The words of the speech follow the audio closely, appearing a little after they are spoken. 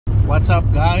What's up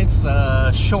guys,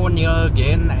 Sean here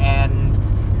again, and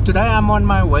today I'm on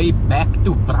my way back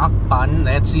to Brakpan,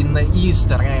 that's in the East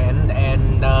Rand,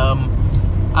 and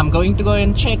I'm going to go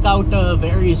and check out a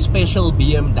very special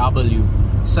BMW.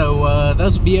 So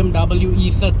this BMW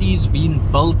E30 is being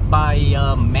built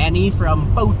by Manny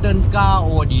from Potent Car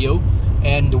Audio,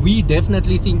 and we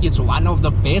definitely think it's one of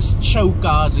the best show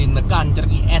cars in the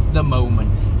country at the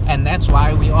moment, and that's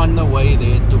why we're on the way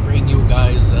there to bring you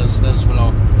guys this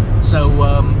vlog. So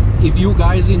if you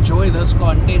guys enjoy this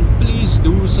content, please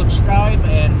do subscribe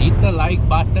and hit the like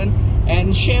button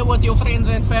and share with your friends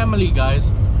and family,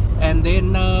 guys. And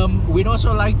then we'd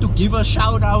also like to give a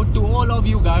shout out to all of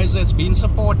you guys that's been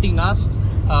supporting us.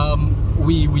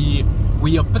 We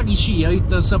appreciate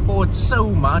the support so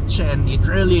much, and it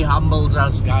really humbles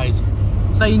us, guys.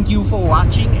 Thank you for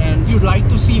watching, and if you'd like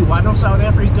to see one of South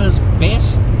Africa's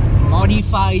best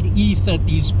modified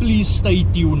E30s, please stay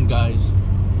tuned, guys.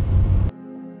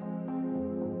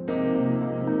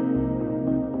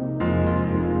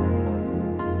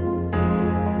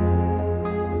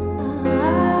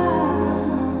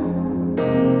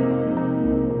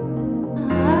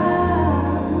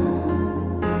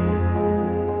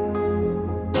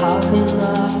 How can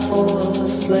I fall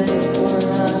asleep when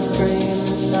I'm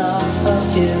dreaming of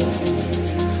you?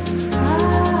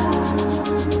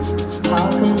 How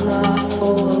can I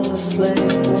fall asleep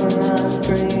when I'm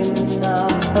dreaming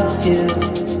of you?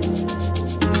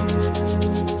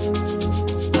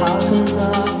 How can I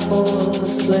fall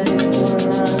asleep when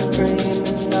I'm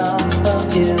dreaming of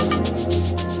you?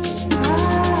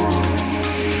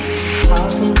 How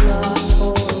can I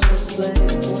fall asleep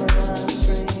when I'm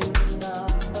dreaming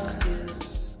of you?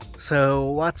 So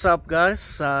what's up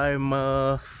guys, I'm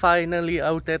finally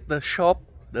out at the shop.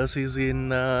 This is in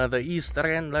the East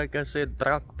Rand, like I said,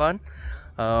 Brakpan.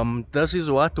 This is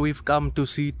what we've come to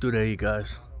see today,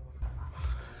 guys.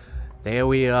 There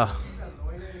we are.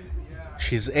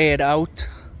 She's aired out,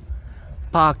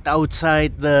 parked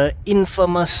outside the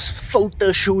infamous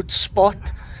photo shoot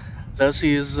spot. This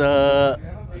is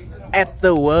at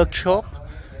the workshop.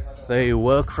 They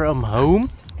work from home.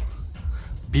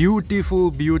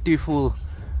 Beautiful, beautiful,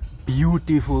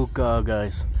 beautiful car,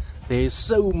 guys. There's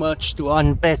so much to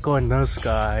unpack on this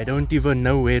car. I don't even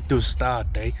know where to start,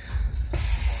 eh?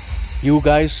 You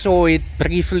guys saw it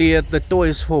briefly at the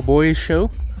Toys for Boys show,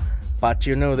 but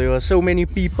you know, there were so many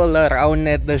people around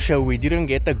at the show, we didn't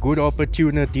get a good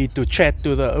opportunity to chat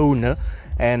to the owner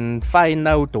and find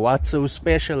out what's so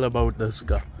special about this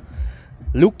car.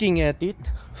 Looking at it,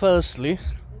 firstly,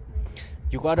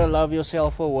 you gotta love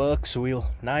yourself a works wheel.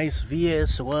 Nice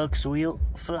VS works wheel,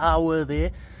 flower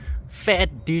there,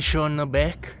 fat dish on the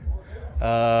back.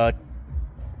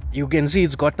 You can see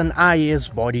it's got an IS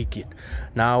body kit.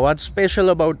 Now what's special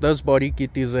about this body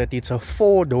kit is that it's a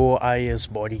 4-door IS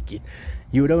body kit.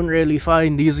 You don't really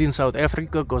find these in South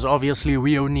Africa because obviously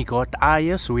we only got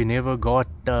IS. We never got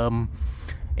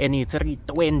any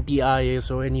 320 IS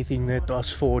or anything that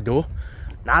was 4-door.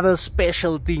 Another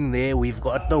special thing there, we've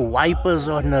got the wipers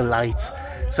on the lights.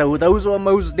 So those were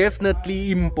most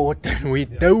definitely important. We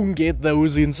don't get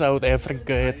those in South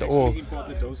Africa at all. We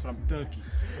imported those from Turkey.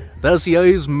 This here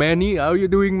is Manny. How are you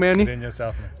doing, Manny? Then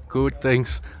yourself, man. Good,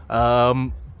 thanks.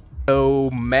 So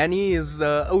Manny is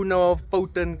the owner of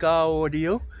Potent Car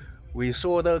Audio. We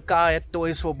saw the car at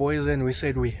Toys for Boys and we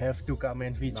said we have to come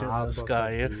and feature this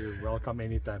car here. You're welcome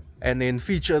anytime. And then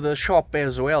feature the shop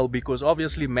as well, because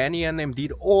obviously Manny and them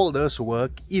did all this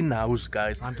work in-house,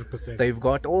 guys. 100%. They've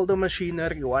got all the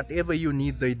machinery, whatever you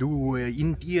need. They do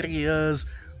interiors,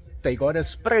 they got a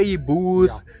spray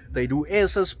booth, they do air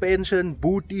suspension,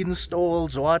 boot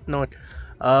installs, whatnot.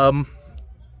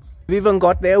 We've even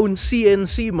got their own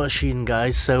CNC machine,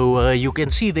 guys. So you can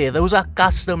see there, those are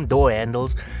custom door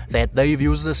handles that they've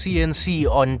used the CNC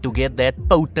on to get that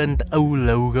Potent O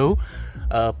logo.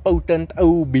 Potent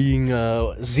O being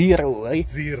 0, right?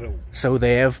 0. So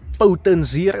they have Potent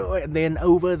 0, and then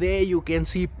over there you can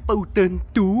see Potent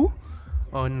 2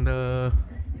 on the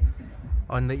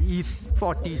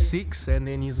E46, and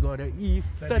then he's got an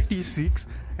E36,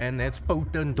 and that's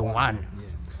Potent 1.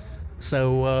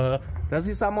 So this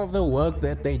is some of the work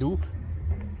that they do.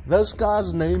 This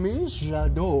car's name is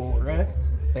J'adore, right?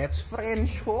 That's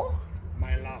French for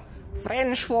My love.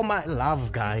 French for my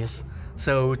love, guys.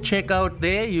 So check out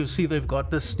there, you see they've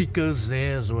got the stickers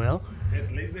there as well. It's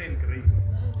laser engraved.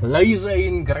 Laser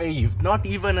engraved, not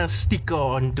even a sticker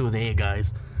onto there,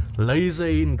 guys. Laser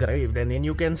engraved. And then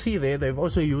you can see there, they've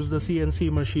also used the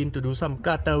CNC machine to do some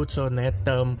cutouts on that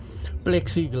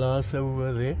plexiglass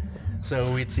over there.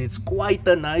 So it's quite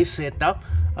a nice setup.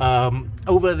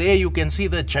 Over there you can see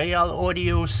the JL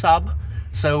audio sub.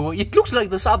 So it looks like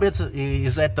the sub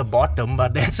is at the bottom,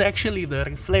 but that's actually the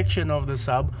reflection of the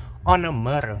sub on a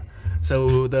mirror.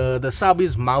 So the sub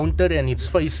is mounted and it's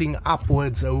facing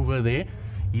upwards over there.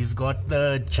 He's got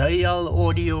the JL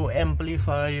audio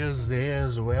amplifiers there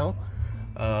as well.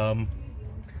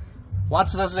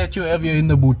 What's this that you have here in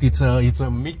the boot? It's a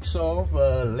mix of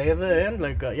leather and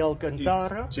like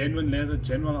Alcantara. It's genuine leather,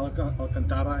 genuine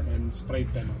Alcantara, and spray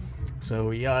panels.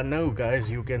 So yeah, no guys,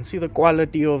 you can see the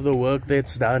quality of the work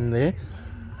that's done there.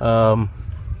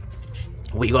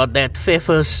 We got that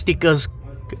Pfeffer stickers,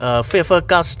 Pfeffer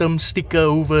custom sticker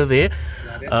over there.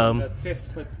 Yeah, that's the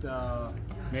test fit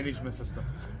management system.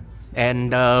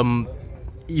 And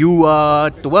you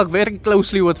work very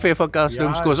closely with Pfeffer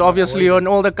Customs, because Yeah, obviously on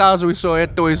all the cars we saw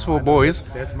at Toys for Boys.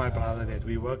 That's my brother. That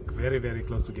we work very, very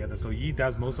close together. So he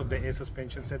does most of the air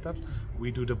suspension setups.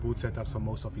 We do the boot setups for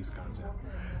most of his cars. Yeah.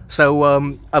 So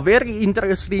a very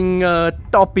interesting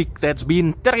topic that's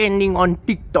been trending on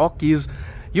TikTok is,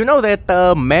 you know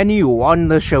that Manny won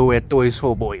the show at Toys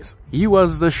for Boys. He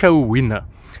was the show winner,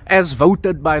 as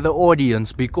voted by the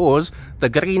audience, because the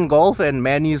green Golf and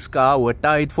Manny's car were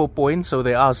tied for points, so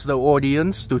they asked the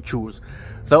audience to choose.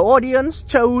 The audience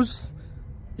chose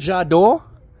Jadot,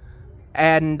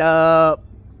 and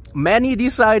Manny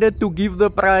decided to give the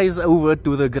prize over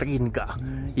to the green car.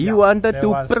 He wanted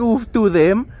to prove to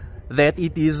them that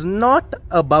it is not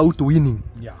about winning.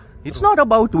 Yeah. It's not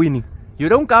about winning. You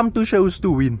don't come to shows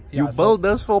to win. You build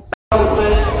this for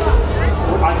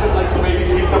I'd just like to maybe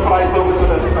give the prize over to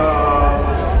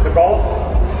the Golf.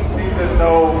 Seems as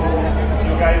though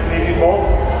you guys need it more.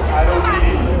 I don't need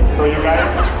it. So you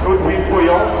guys, good win for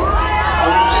you.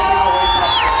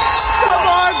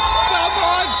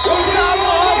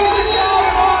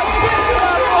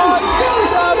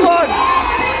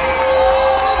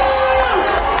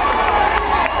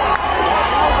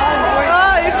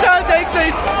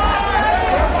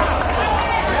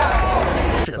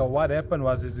 So what happened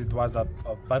was, it was a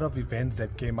bunch of events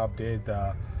that came up there.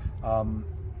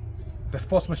 The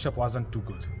sportsmanship wasn't too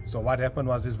good. So what happened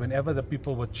was, whenever the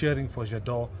people were cheering for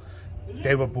Jadot,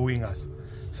 they were booing us.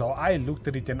 So I looked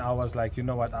at it and I was like, you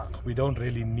know what, we don't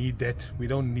really need that. We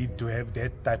don't need to have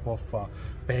that type of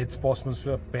bad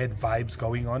sportsmanship, bad vibes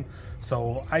going on.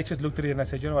 So I just looked at it and I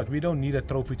said, you know what, we don't need a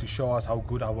trophy to show us how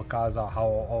good our cars are,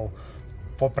 how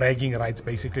for bragging rights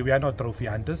basically. We are not trophy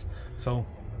hunters. So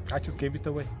I just gave it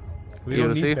away. We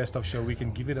don't need best of show, we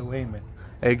can give it away, man.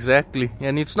 Exactly,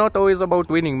 and it's not always about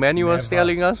winning. Manny was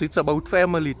telling us it's about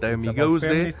family time. He goes there.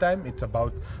 Family time. It's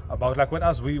about like with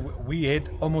us. We had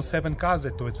almost 7 cars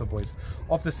at Toys for Boys.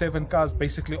 Of the 7 cars,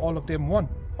 basically all of them won.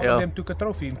 All of them took a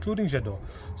trophy, including Jadot.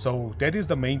 So that is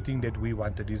the main thing that we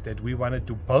wanted, is that we wanted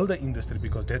to build the industry,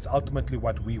 because that's ultimately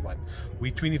what we want.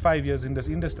 We're 25 years in this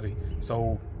industry,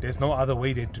 so there's no other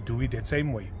way than to do it that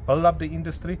same way. Build up the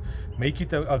industry, make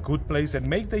it a good place, and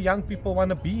make the young people want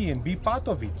to be and be part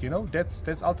of it. You know, that's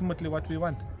ultimately what we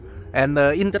want. And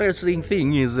the interesting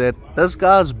thing is that this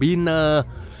car's been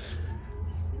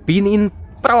in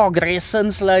progress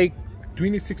since like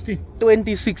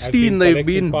 2016. They've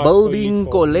been building,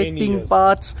 collecting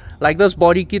parts. Like this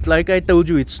body kit, like I told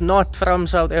you, it's not from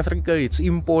South Africa, it's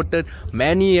imported.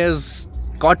 Manny has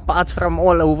got parts from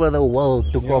all over the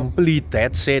world to complete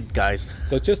that set, guys.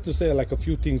 So just to say like a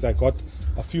few things, I got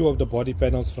a few of the body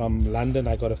panels from London,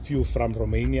 I got a few from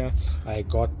Romania, I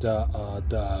got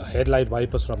the headlight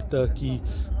wipers from Turkey,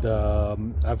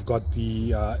 I've got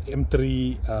the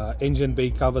M3 engine bay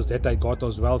covers that I got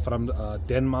as well from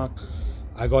Denmark.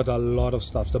 I got a lot of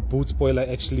stuff. The boot spoiler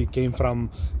actually came from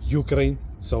Ukraine,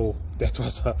 so that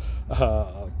was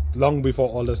long before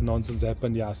all this nonsense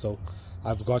happened. Yeah, so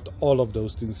I've got all of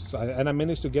those things, and I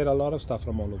managed to get a lot of stuff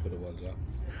from all over the world. Yeah.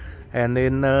 And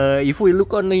then if we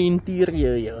look on the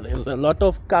interior here, there's a lot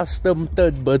of custom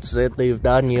tidbits that they've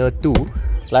done here too.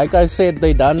 Like I said,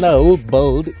 they done the whole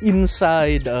build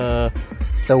inside the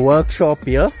workshop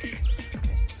here.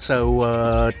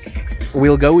 So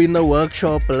we'll go in the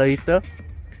workshop later.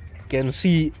 You can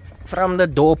see from the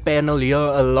door panel here,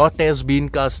 a lot has been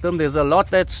custom. There's a lot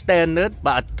that's standard,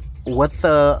 but with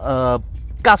a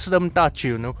custom touch,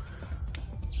 you know.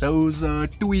 Those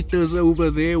tweeters over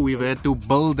there, we've had to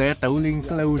build that whole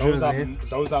enclosure there.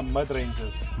 Those are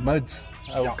mid-rangers. Mids,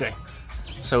 okay.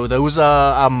 So those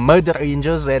are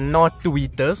mid-rangers and not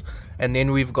tweeters. And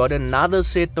then we've got another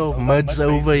set of mids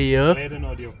over here.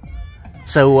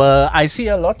 So I see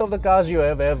a lot of the cars you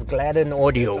have Gladden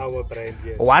audio. That's our brand,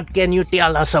 yes. What can you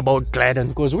tell us about Gladden?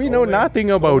 Because we know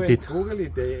nothing about it. Google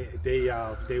it.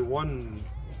 They won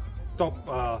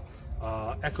top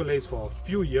accolades for a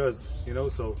few years, you know.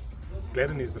 So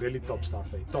Gladden is really top stuff,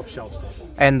 top shelf stuff.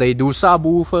 And they do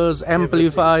subwoofers,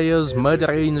 amplifiers,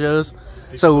 mid-rangers.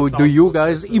 So do you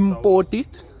guys import it?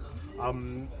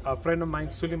 A friend of mine,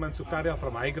 Suleiman Sukaria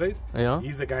from High Grade, Yeah.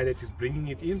 he's the guy that is bringing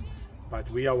it in, but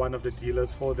we are one of the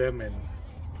dealers for them, and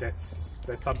that's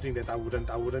something that I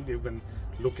wouldn't even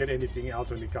look at anything else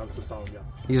when it comes to sound. Yeah.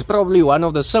 He's probably one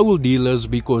of the sole dealers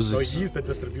because So he's the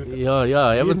distributor. yeah,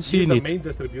 I haven't seen he's it. the main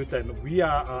distributor, and we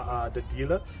are the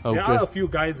dealer. Okay. There are a few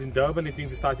guys in Durban and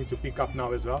things are starting to pick up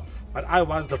now as well. But I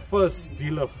was the first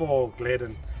dealer for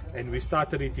Gladden, and we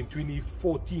started it in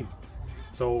 2014.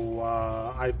 So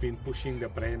I've been pushing the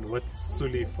brand with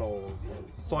Sully for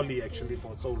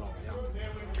so long. Yeah.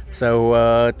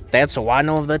 So that's one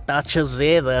of the touches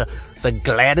there, the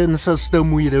Gladden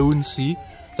system we don't see.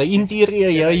 The interior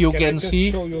here you can I just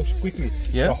see. show you quickly.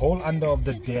 Yeah. The whole under of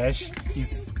the dash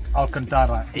is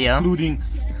Alcantara, Yeah. including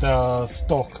the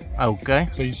stock. Okay,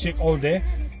 So you check all there.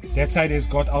 That side has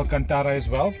got Alcantara as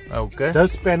well. okay,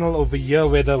 This panel over here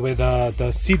where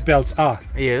the seat belts are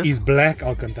Yes. is black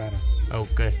Alcantara.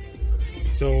 okay.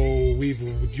 So we've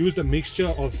used a mixture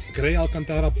of grey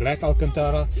Alcantara, black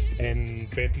Alcantara, and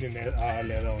Bentley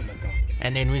leather on the car.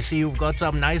 And then we see you've got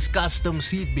some nice custom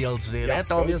seat belts there. Yeah, That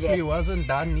those obviously were- wasn't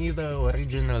done either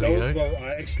originally. Those eh?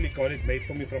 I actually got it made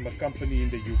for me from a company in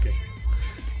the UK.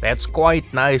 That's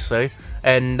quite nice, eh?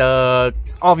 And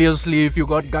obviously, if you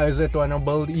got guys that wanna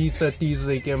build E30s,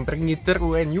 they can bring it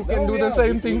through, and you can do the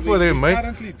same thing for them, We're eh?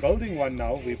 currently building one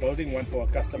now. We're building one for a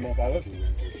customer of ours.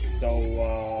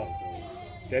 So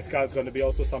that car's going to be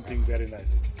also something very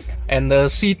nice. And the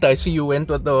seat, I see you went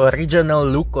with the original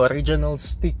look, original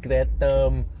stick. That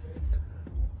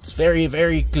it's very,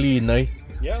 very clean, eh?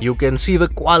 Yeah. You can see the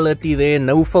quality there.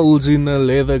 No folds in the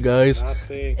leather, guys.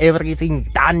 Nothing. Everything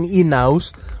done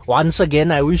in-house. Once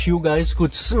again, I wish you guys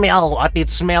could smell what it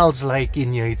smells like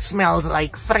in here. It smells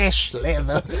like fresh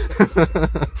leather.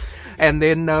 And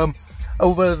then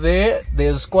over there,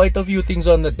 there's quite a few things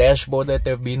on the dashboard that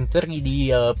have been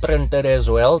 3D printed as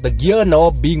well. The gear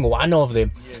knob being one of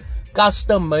them. Yes.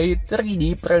 Custom made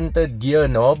 3D printed gear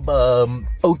knob.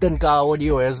 Potent Car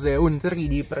Audio has their own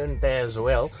 3D printer as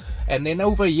well. And then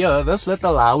over here, this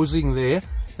little housing there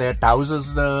that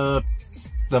houses the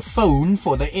phone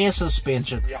for the air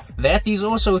suspension. Yeah. That is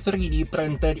also 3D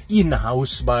printed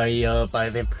in-house by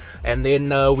them. And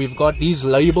then we've got these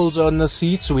labels on the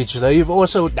seats, which they've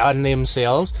also done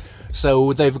themselves.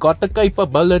 So they've got the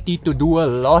capability to do a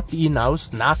lot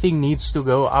in-house. Nothing needs to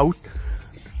go out.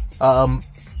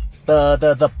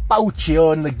 The pouch here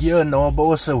on the gear knob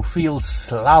also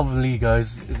feels lovely,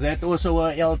 guys. Is that also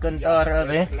a Alcantara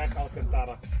there? Black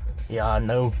Alcantara. Yeah,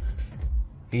 no.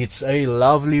 It's a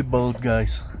lovely build,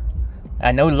 guys.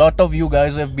 I know a lot of you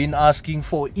guys have been asking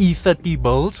for E30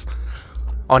 builds.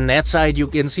 On that side, you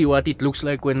can see what it looks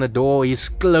like when the door is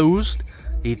closed.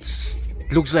 It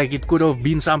looks like it could have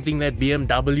been something that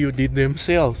BMW did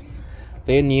themselves.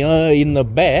 Then here in the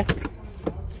back,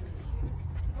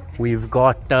 we've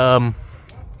got the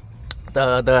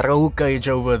roll cage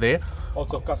over there.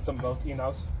 Also custom built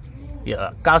in-house.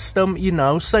 Yeah, custom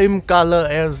in-house, same color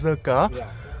as the car. Yeah.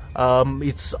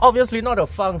 It's obviously not a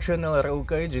functional roll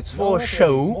cage. It's for No,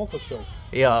 show. It's more for show.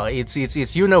 Yeah,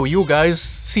 it's you know, you guys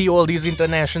see all these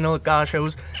international car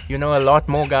shows. You know, a lot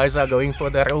more guys are going for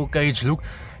the roll cage look.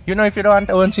 You know, if you don't want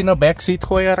ones in the back seat,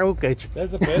 gooi a roll cage.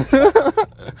 That's the best part.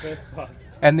 Best part.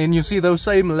 And then you see those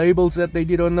same labels that they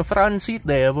did on the front seat,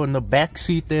 they have on the back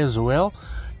seat as well.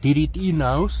 Did it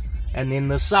in-house. And then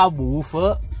the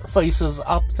subwoofer faces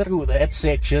up through that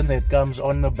section that comes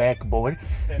on the backboard.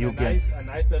 And You a can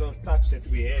nice little touch that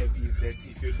we have is that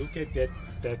if you look at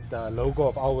that logo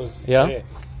of ours, Yeah. there,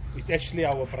 it's actually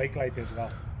our brake light as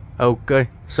well. Okay,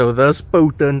 so this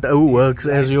Potent works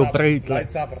as Lights your up- brake light.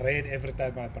 Lights up red every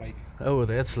time I brake. Oh,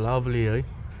 that's lovely, eh?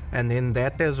 And then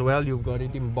that as well, you've got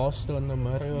it embossed on the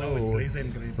mirror. No, it's or laser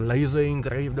engraved. laser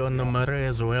engraved on the mirror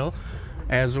as well.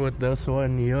 As with this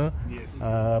one here. Yes.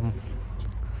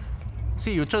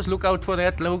 See, you just look out for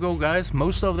that logo, guys.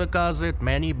 Most of the cars that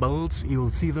Manny builds, you'll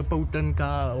see the Potent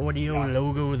Car Audio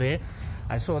logo there.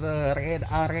 I saw the red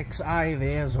RXI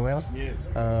there as well. Yes.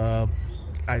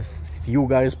 You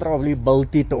guys probably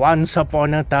built it once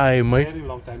upon a time, eh? Very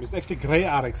long time. It's actually grey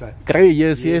RXI. Grey,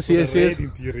 yes. with the red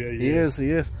interior,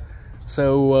 Yes.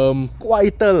 So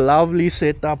quite a lovely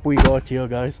setup we got here,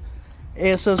 guys.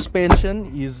 Air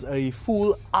suspension is a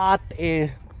full art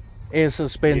air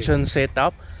suspension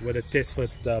setup. With a test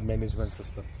fit management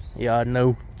system. Yeah,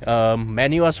 no.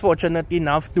 Manny was fortunate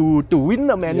enough to win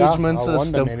the management I won the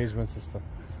system. management system.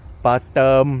 But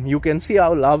you can see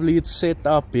how lovely it's set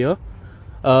up here.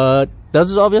 This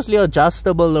is obviously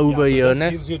adjustable over so here, this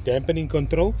ne? gives you dampening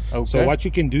control. Okay. So what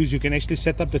you can do is you can actually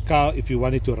set up the car if you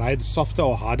want it to ride softer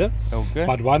or harder. Okay.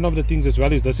 But one of the things as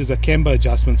well is this is a camber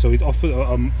adjustment, so it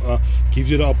gives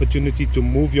you the opportunity to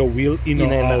move your wheel in or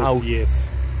and out. out. Yes.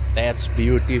 That's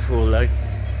beautiful. Like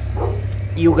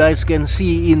you guys can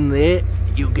see in there,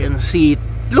 you can see it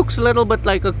looks a little bit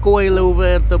like a coil over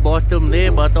at the bottom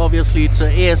there, but obviously it's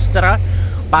an air strut.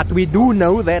 But we do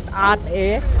know that Art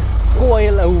Air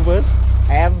coilovers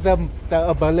have the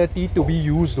ability to be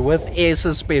used with air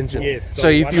suspension. Yes, So so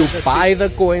if one you of the buy the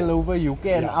coilover, you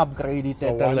can Yeah. upgrade it So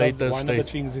at a later one of the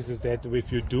stage. things is that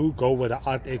if you do go with the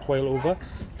Art Air coilover,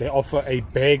 they offer a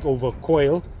bag over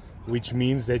coil, which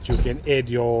means that you can add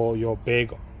your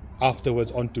bag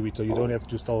afterwards onto it, so you don't have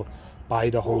to still buy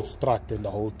the whole strut and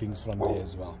the whole things from there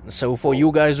as well. So for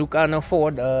you guys who can't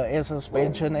afford air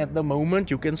suspension at the moment,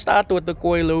 you can start with the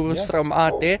coilovers Yeah. from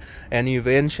Art Air, and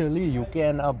eventually you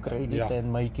can upgrade it Yeah.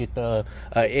 and make it a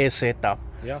air setup.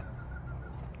 Yeah.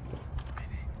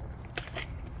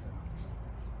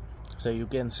 So you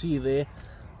can see there,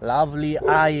 lovely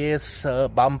IS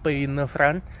bumper in the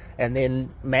front. And then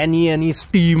Manny and his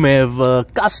team have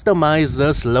customized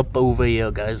this lip over here,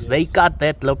 guys. They cut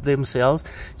that lip themselves.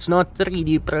 It's not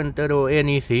 3D printed or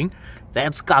anything.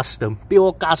 That's custom,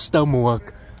 pure custom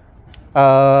work.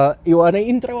 You want to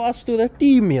intro us to the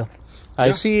team here?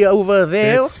 I see over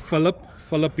there. That's Philip.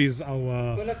 Philip is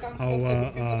our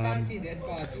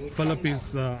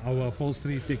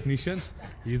upholstery technician.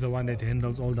 He's the one that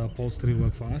handles all the upholstery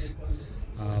work for us.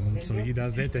 So he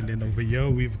does that, and then over here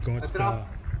we've got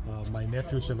my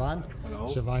nephew Siobhan.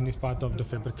 Siobhan is part of the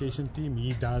fabrication team.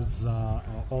 He does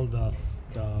all the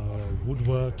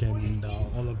woodwork and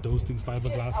all of those things,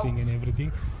 fiberglassing and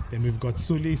everything. Then we've got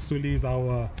Sully. Sully is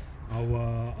our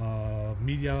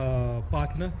media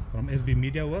partner from SB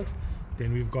Media Works.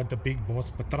 Then we've got the big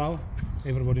boss Patrao.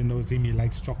 Everybody knows him. He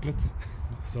likes chocolates.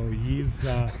 So he's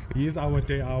our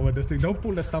this thing. Don't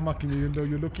pull the stomach in, you know,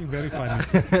 you're looking very funny.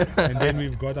 And then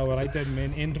we've got our right hand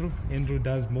man Andrew. Andrew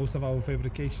does most of our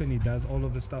fabrication. He does all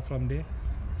of the stuff from there.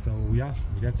 So yeah,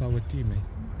 that's our team,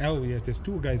 eh? Oh yes, there's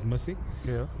two guys missing.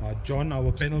 Yeah. John,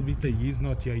 our panel beater, he's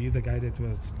not here. He's the guy that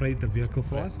was sprayed the vehicle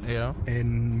for us. Yeah.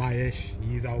 And Mahesh,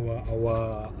 he's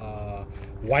our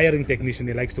wiring technician.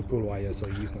 He likes to pull wire, so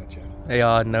he's not here.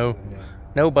 Yeah, no. Yeah.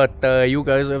 No, but you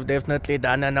guys have definitely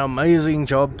done an amazing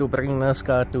job to bring this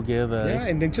car together. Yeah,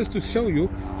 and then just to show you,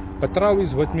 Patrao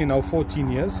is with me now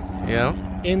 14 years. Yeah.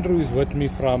 Andrew is with me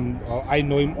from, I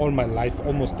know him all my life,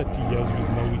 almost 30 years. We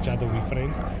know each other, we're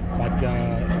friends. But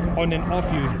on and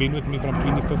off, he's been with me from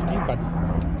 2015, but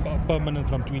permanent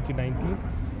from 2019.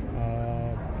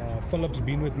 Philip's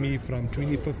been with me from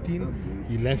 2015.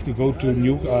 He left to go to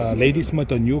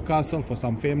Ladysmith or Newcastle for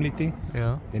some family thing.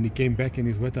 Yeah. Then he came back and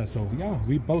he's with us. So yeah,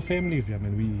 we both families. Yeah,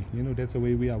 man. That's the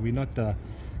way we are. We're not a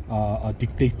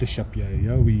dictatorship here.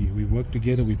 Yeah, we work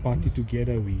together. We party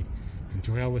together. We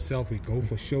enjoy ourselves. We go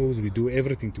for shows. We do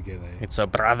everything together. Yeah. It's a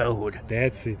brotherhood.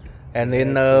 That's it. And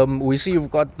then we see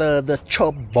you've got the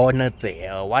chop bonnet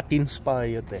there. What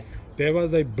inspired that? There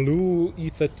was a blue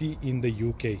E30 in the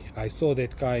UK. I saw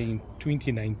that car in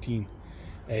 2019,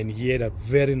 and he had a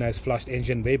very nice flushed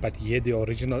engine bay, but he had the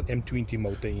original M20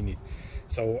 motor in it.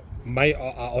 So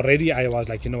already I was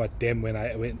like, you know what, damn,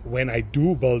 when I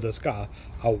do build this car,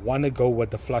 I want to go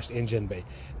with the flushed engine bay.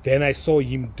 Then I saw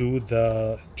him do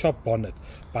the chop bonnet,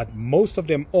 but most of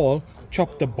them all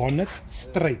chopped the bonnet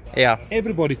straight. Yeah.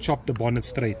 Everybody chopped the bonnet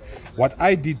straight. What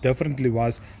I did differently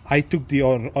was I took the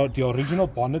original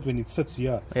bonnet when it sits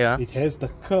here. Yeah. It has the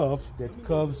curve that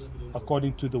curves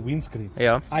according to the windscreen.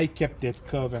 Yeah. I kept that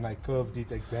curve and I curved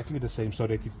it exactly the same so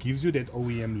that it gives you that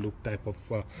OEM look type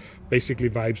of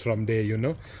basically vibes from there, you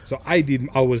know. So I did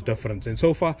ours different, and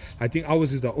so far I think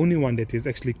ours is the only one that is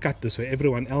actually cut this way.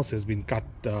 Everyone else has been cut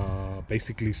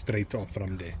basically straight off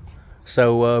from there.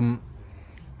 So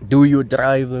do you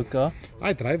drive the car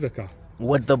I drive the car.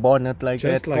 with the bonnet like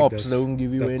Just that? like Cops this. don't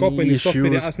give you The any cop when he stopped me,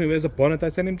 they issues. asked me where's the bonnet. I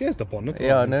said him, there's the bonnet.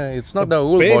 Yeah, no, it's not the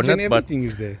whole Badge bonnet, and but everything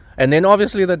is there. and then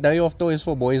obviously the day of Toys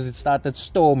for Boys it started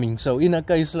storming. So in a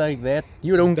case like that,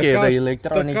 you don't care the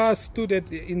electronics. The car stood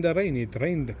in the rain. It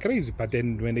rained crazy, but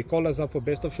then when they called us up for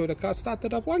best of show, the car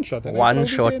started up one shot. And One I drove it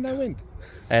shot. there and I went.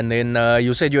 And then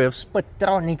you said you have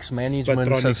Spitronics management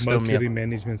Spatronic system. Mercury Yeah.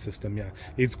 management system, yeah.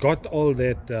 It's got all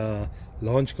that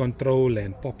launch control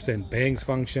and pops and bangs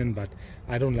function, but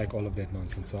I don't like all of that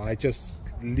nonsense. So I just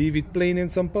leave it plain and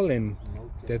simple, and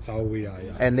that's how we are.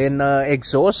 Yeah. And then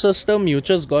exhaust system, you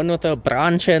just got one with a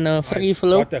branch and a free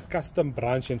flow? Got a custom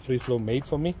branch and free flow made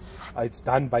for me. It's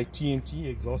done by TNT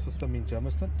exhaust system in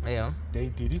Germiston. Yeah. They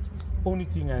did it. Only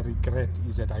thing I regret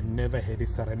is that I never had it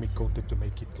ceramic coated to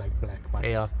make it like black. But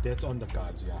Yeah. that's on the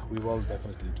cards. Yeah, we will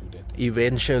definitely do that.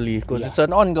 Eventually, because Yeah. it's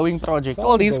an ongoing project. It's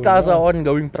All these ongoing, cars yeah. are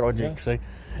ongoing projects. Eh?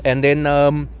 And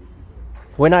then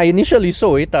when I initially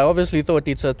saw it, I obviously thought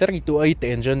it's a 328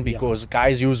 engine because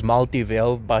guys use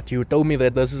multi-valve, but you told me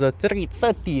that this is a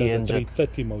 330 There's engine. a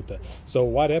 330 motor. So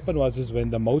what happened was is when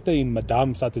the motor in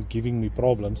Madame started giving me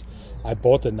problems, I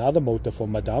bought another motor for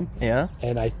Madame. Yeah.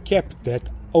 And I kept that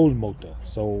old motor.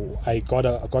 So I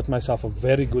got myself a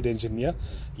very good engineer.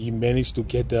 He managed to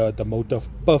get the motor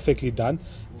perfectly done.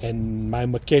 And my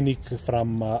mechanic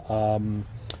from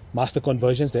Master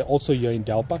Conversions, they're also here in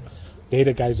Delpa. They're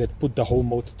the guys that put the whole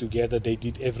motor together. They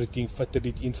did everything, fitted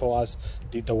it in for us,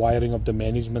 did the wiring of the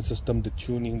management system, the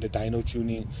tuning, the dyno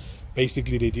tuning.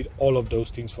 Basically, they did all of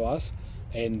those things for us.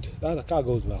 And the car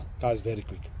goes well. Car is very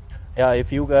quick. Yeah,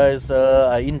 if you guys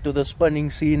are into the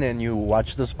spinning scene and you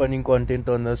watch the spinning content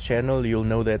on this channel, you'll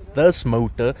know that this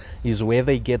motor is where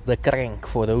they get the crank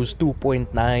for those 2.9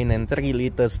 and 3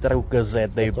 liter strokers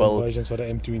that they build. Conversions for the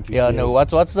M20. Yeah, no,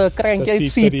 what's the crank? The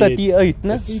It's C38,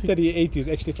 no? The C38 is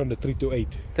actually from the 328.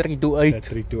 328. The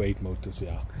 328 motors,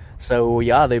 yeah. So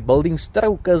yeah, they're building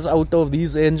strokers out of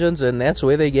these engines, and that's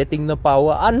where they're getting the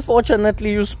power.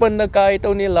 Unfortunately, you spin the car, it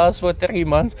only lasts for 3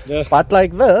 months. Yeah. But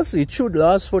like this, it should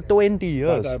last for 20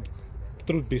 years. But,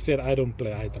 truth be said, I don't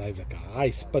play, I drive the car.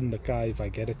 I spin the car if I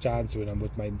get a chance when I'm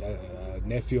with my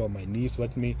nephew or my niece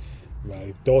with me.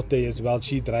 My daughter as well,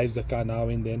 she drives the car now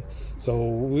and then.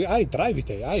 So I drive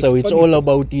it. So it's all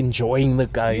about enjoying the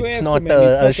car. It's not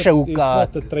a show car.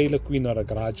 It's not a trailer queen or a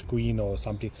garage queen or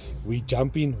something. We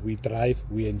jump in, we drive,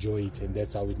 we enjoy it, and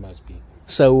that's how it must be.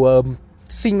 So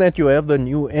seeing that you have the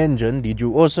new engine, did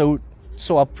you also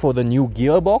swap for the new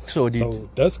gearbox, or did? So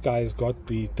this guy's got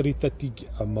the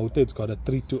 330 motor. It's got a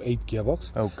 328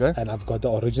 gearbox. Okay. And I've got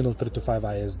the original 325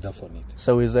 IS diff on it.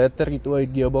 So is that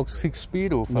 328 gearbox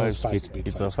 6-speed or 5-speed? No, it's 5-speed.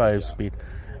 It's a 5-speed.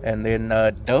 And then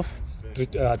diff?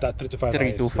 325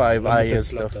 325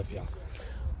 IS limited diff. slip yeah.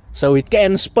 So it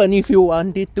can spin if you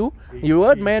want it to. You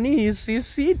heard Manny,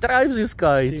 he drives his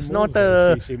car. It's not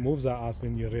a... She moves her ass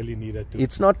when you really need her to.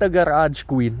 It's not a garage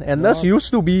queen. And this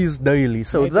used to be his daily.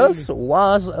 So this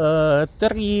was a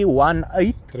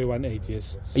 318. 318,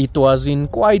 yes. It was in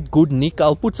quite good nick.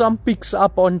 I'll put some pics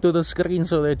up onto the screen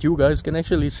so that you guys can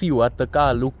actually see what the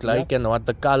car looked like and what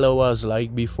the color was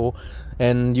like before.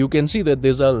 And you can see that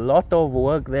there's a lot of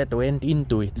work that went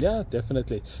into it. Yeah,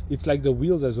 definitely. It's like the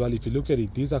wheels as well. If you look at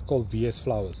it, these are called VS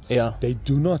flowers. Yeah. They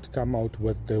do not come out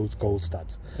with those gold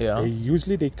studs. Yeah.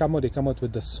 They come out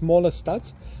with the smaller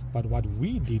studs. But what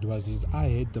we did was I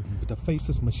had the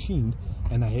faces machined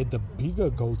and I had the bigger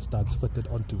gold studs fitted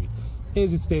onto it.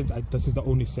 As it stands, this is the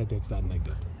only set that's done like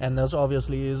that. And this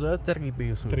obviously is a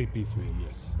 3-piece wheel. 3-piece wheel,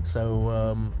 yes.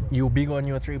 So you big on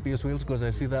your 3-piece wheels, because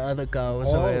I see the other car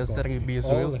also has 3-piece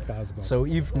All wheels. the cars got So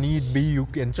if need be, you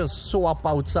can just swap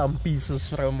out some pieces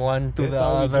from one to That's the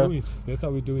how other. we do it. That's how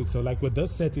we do it. So like with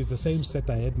this set, is the same set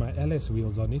I had my LS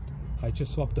wheels on it. I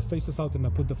just swapped the faces out and I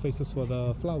put the faces for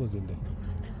the flowers in there.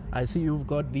 I see you've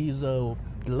got these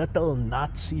little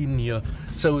nuts in here.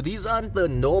 So these aren't the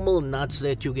normal nuts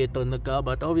that you get on the car,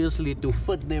 but obviously to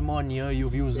fit them on here,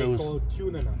 you've used They're those called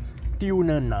tuner nuts.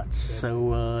 tuner nuts.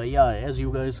 So yeah, as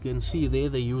you guys can see there,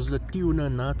 they use the tuner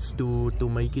nuts to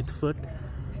make it fit.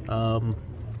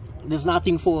 There's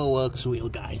nothing for a works wheel,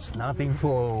 guys. Nothing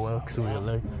for a works wheel.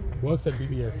 Eh? Works at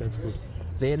BBS, that's good.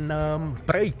 Then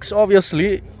brakes,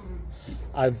 obviously.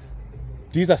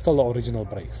 These are still the original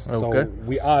brakes. Okay. So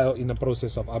we are in the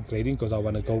process of upgrading because I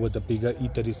want to go with the bigger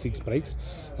E36 brakes.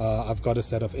 I've got a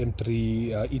set of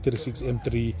M3 E36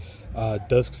 M3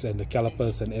 discs and the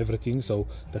calipers and everything. So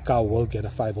the car will get a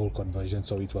 5-hole conversion.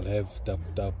 So it will have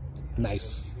the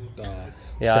nice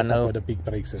setup with the big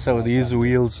brakes. So well. These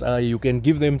wheels, you can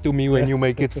give them to me when you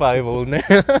make it 5-hole.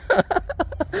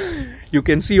 You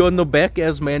can see on the back,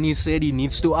 as Manny said, he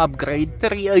needs to upgrade.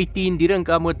 318 didn't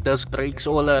come with disc brakes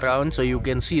all around, so you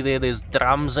can see there's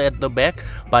drums at the back,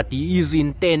 but he is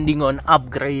intending on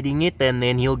upgrading it, and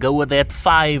then he'll go with that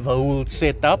 5-hole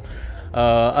setup.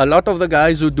 A lot of the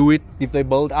guys who do it, if they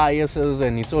build ISs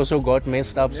and it's also got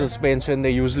messed up suspension,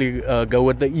 they usually go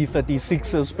with the E36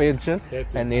 suspension,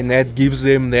 and then that gives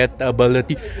them that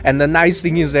ability. And the nice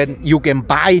thing is that you can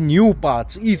buy new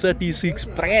parts,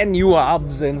 E36 brand new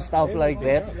hubs and stuff like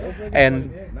that,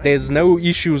 and there's no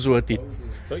issues with it.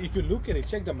 So if you look at it,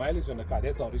 check the mileage on the car.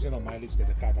 That's the original mileage that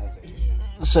the car does.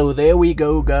 So there we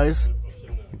go, guys.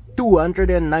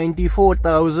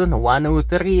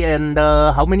 294,103. And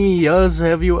how many years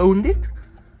have you owned it?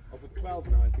 Over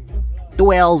 12 now, I think so.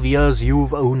 12 years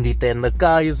you've owned it. And the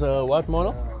car is what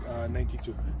model?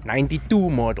 92. 92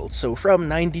 model. So from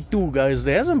 92, guys,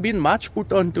 there hasn't been much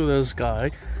put onto this car.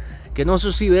 You can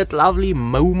also see that lovely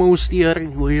Momo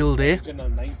steering wheel there. Original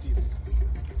 90s.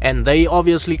 And they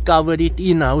obviously covered it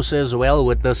in-house as well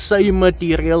with the same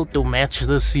material to match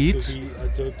the seats. A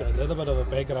little bit of a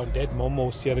background, that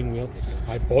Momo steering wheel,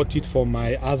 I bought it for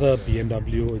my other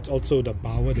BMW. It's also the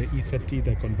Bauer, the E30,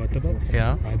 the convertible.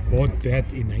 Yeah. I bought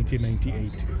that in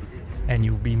 1998. And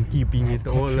you've been keeping it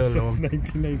all along.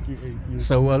 1998. Yes.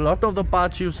 So a lot of the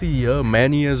parts you see here,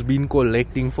 Manny has been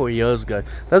collecting for years, guys.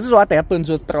 This is what happens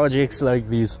with projects like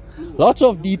these. Lots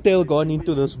of detail gone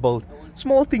into this build.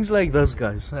 Small things like this,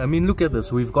 guys. I mean, look at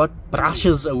this. We've got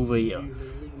brushes over here.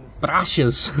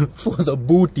 Brushes for the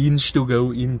boot hinge to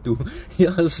go into.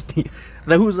 Yes,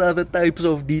 those are the types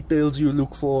of details you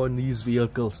look for on these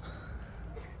vehicles.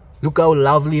 Look how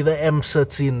lovely the M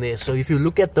sits in there. So if you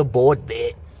look at the board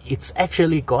there, it's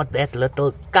actually got that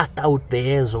little cutout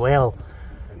there as well,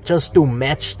 just to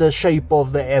match the shape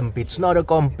of the amp. It's not a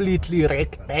completely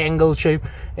rectangle shape,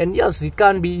 and yes, it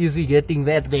can't be easy getting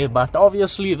that there, but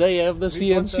obviously they have the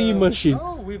CNC machine.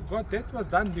 No, we've got, that was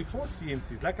done before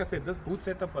CNCs. Like I said, this boot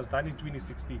setup was done in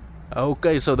 2016.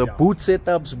 Okay, so the boot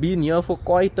setup's been here for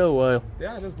quite a while.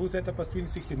 Yeah, this boot setup was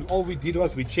 2016. All we did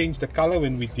was we changed the color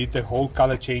when we did the whole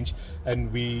color change,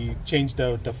 and we changed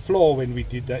the floor when we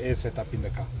did the air setup in the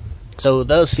car. So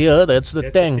this here, that's the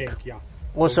That's tank. the tank, yeah.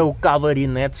 Also covered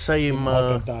in that same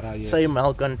Alcantara, yes. same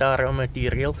Alcantara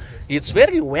material. It's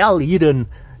very well hidden.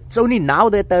 It's only now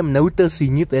that I'm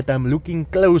noticing it, that I'm looking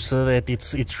closer, that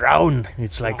it's round.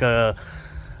 It's like a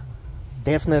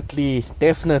definitely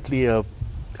a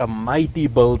mighty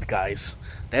build, guys.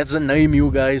 That's a name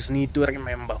you guys need to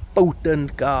remember.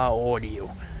 Potent Car Audio.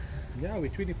 Yeah, we're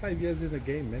 25 years in the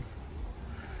game, man.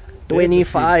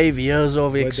 25 years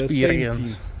of We're the same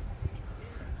experience. team.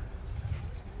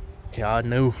 Yeah,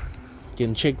 no. You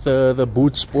can check the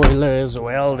boot spoiler as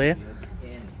well there.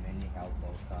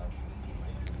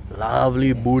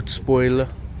 Lovely boot spoiler.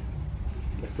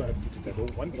 That's why I put it. I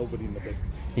don't want nobody in the back.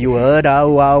 You heard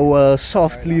how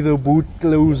softly the boot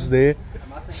closed there.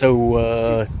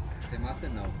 So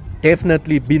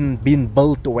definitely been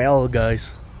built well,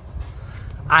 guys.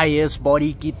 IS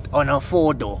body kit on a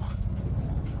 4-door.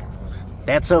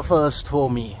 That's a first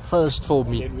for me.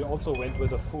 Then we also went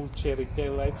with a full cherry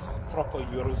taillights, proper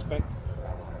Euro spec.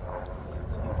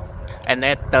 And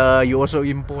that you also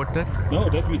imported No,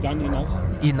 that we done in-house.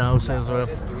 in-house as well.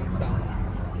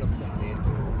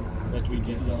 That we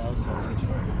did in-house.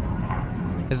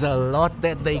 There's a lot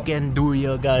that they can do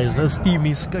here, guys. This team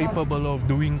is capable of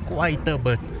doing quite a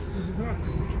bit.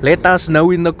 Let us know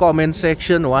in the comment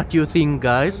section what you think,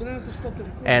 guys.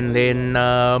 And then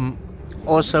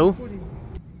also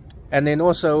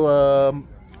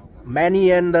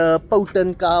Manny and the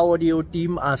Potent Car Audio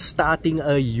team are starting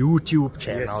a YouTube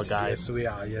channel, guys.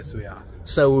 Yes, we are.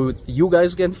 So you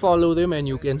guys can follow them and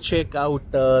you can check out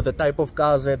the type of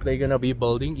cars that they're gonna be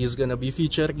building. He's gonna be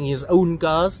featuring his own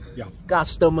cars, Yeah.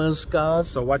 customers' cars.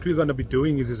 So what we're going to be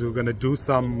doing is we're going to do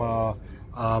some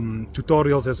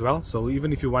tutorials as well. So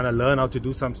even if you want to learn how to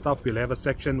do some stuff, we'll have a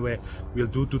section where we'll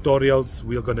do tutorials.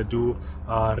 We're going to do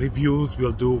reviews.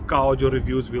 We'll do car audio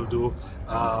reviews. We'll do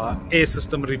air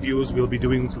system reviews. We'll be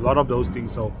doing a lot of those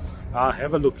things. So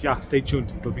have a look. Yeah, stay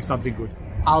tuned. It'll be something good.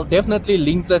 I'll definitely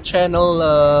link the channel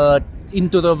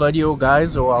into the video,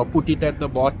 guys, or I'll put it at the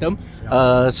bottom.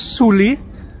 Suli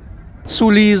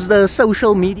is the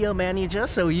social media manager,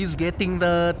 so he's getting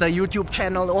the YouTube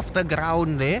channel off the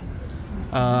ground there.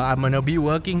 I'm gonna be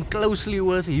working closely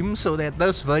with him so that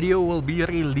this video will be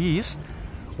released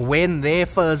when their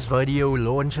first video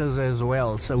launches as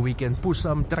well, so we can push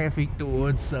some traffic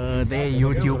towards their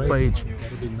YouTube page.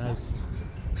 That'll be nice.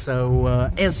 So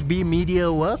SB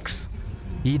Media Works,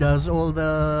 he does all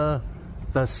the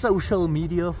social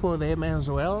media for them as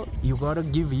well. You gotta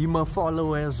give him a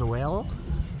follow as well.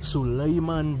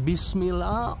 Sulaiman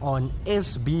Bismillah on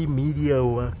SB Media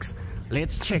Works.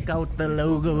 Let's check out the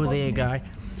logo there, guy.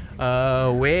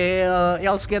 Where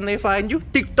else can they find you?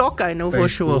 TikTok, I know for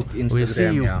sure. Instagram, We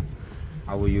see you. yeah.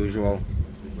 Our usual.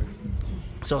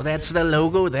 So that's the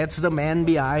logo, that's the man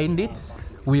behind it.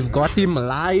 We've got him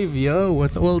live here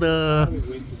with all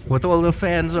the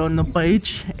fans on the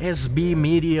page. SB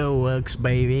Media Works,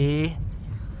 baby.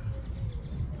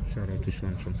 Shout out to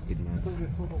Sean from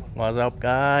Skidmarks. What's up,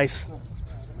 guys?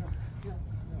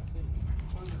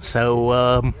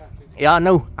 So Yeah,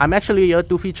 no, I'm actually here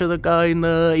to feature the car in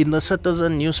the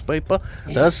Citizen newspaper.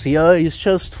 This here is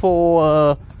just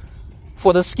for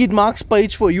the Skidmarks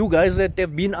page for you guys that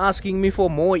have been asking me for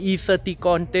more E30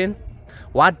 content.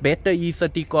 What better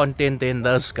E30 content than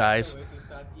this, guys?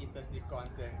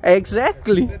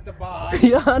 Exactly.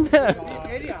 Yeah, no. It's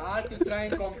very hard to try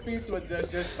and compete with this,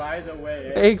 just by the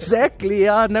way. Exactly,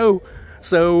 yeah, no.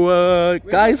 So,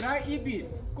 guys. Try EB.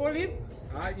 Call him.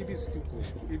 EB is too cool.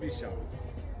 EB sharp.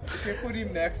 Okay, put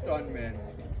him next on, man.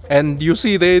 And you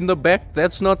see there in the back,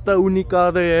 that's not the only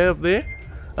car they have there.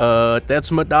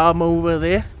 That's Madame over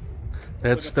there.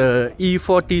 That's the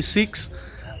E46.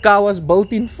 Car was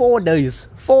built in 4 days.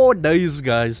 4 days,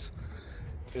 guys.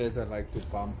 Yes, I like to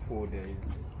pump 4 days.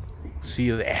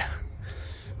 See there.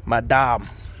 Madame.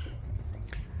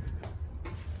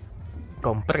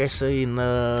 Compressor in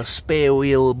a spare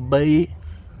wheel bay.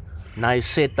 Nice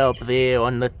setup there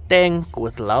on the tank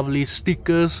with lovely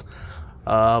stickers.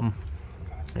 Yeah,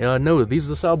 no, these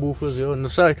are the subwoofers here on the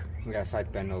side. Yeah,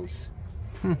 side panels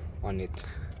on it.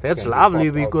 That's Can be lovely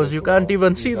popped out because as you can't well.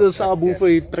 even Ease see of the subwoofer.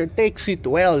 access. It protects it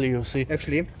well, you see.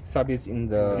 Actually, sub is in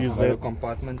the Is middle that-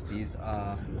 compartment. These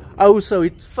are Oh, so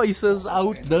it faces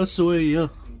out this way, yeah.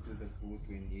 into the boot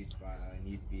when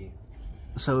need be.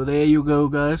 So there you go,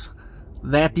 guys.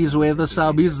 That is where the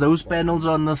sub is. Those panels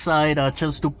on the side are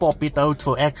just to pop it out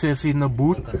for access in the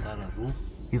boot.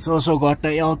 It's also got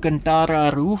the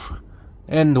Alcantara roof.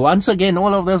 And once again,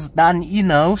 all of this done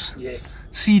in-house. Yes.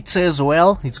 Seats as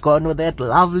well. It's gone with that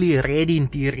lovely red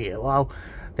interior. Wow.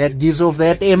 That gives off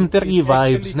that M3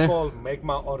 vibes, It's ne? called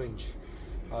Magma Orange.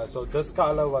 So this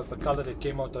color was the color that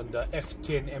came out on the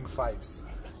F10 M5s.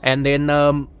 And then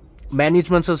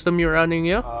management system you're running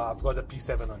here? I've got a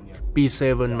P7 on here.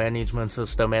 P7 management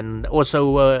system, and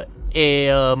also a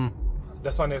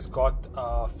This one has got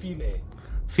Feel Air.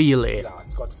 feel air. Yeah,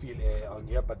 it's got Feel Air on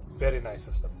here, but very nice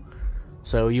system.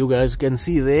 So you guys can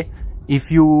see there. If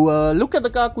you look at the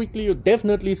car quickly, you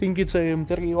definitely think it's a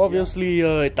M3. Obviously,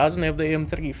 it doesn't have the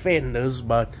M3 fenders,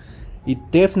 but it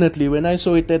definitely, when I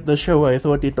saw it at the show, I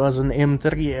thought it was an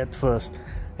M3 at first.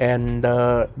 And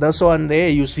this one there,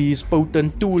 you see, is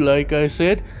Potent 2, like I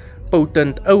said.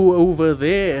 Potent O over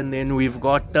there, and then we've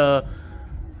got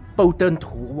Potent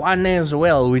 1 as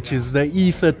well, which is the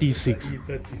E36.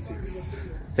 E36.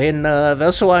 Then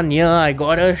this one here, I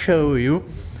gotta show you.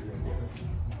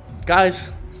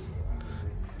 Guys,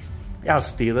 yeah,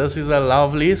 Steve, this is a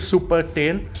lovely Super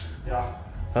 10. Yeah.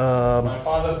 Um, My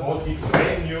father bought it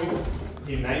brand new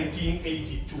in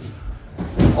 1982.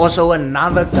 Also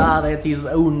another car that is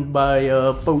owned by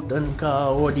Potent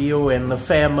Car Audio and the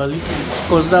family,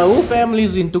 because the whole family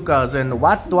is into cars. And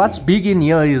what's big in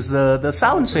here is the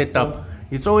sound setup.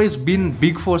 It's always been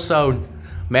big for sound.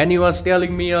 Manny was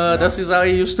telling me this is how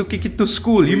he used to kick it to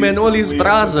school, him and all his We used to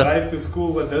brother. drive to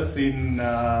school with us in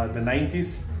the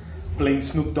 90s, playing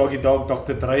Snoop Doggy Dogg,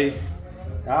 Dr. Dre.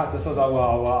 Yeah, this was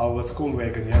our school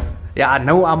wagon, yeah. Yeah,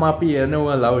 no Amapi,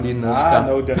 no allowed in this car.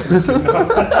 No, definitely not.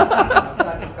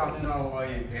 Started coming our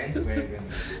event wagon.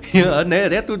 Yeah, no,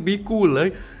 that would be cool, eh?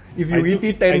 If you hit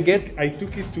it and get... I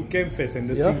took it to Campfest and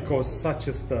this Yeah. thing caused such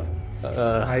a stir.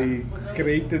 I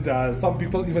created, some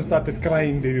people even started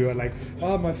crying. They were like,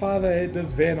 oh, my father had this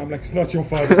van. I'm like, it's not your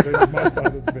father's van, it's my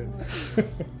father's van.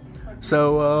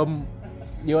 So,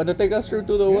 you want to take us through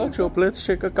to the workshop? Let's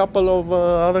check a couple of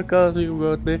other cars you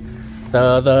got there.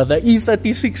 The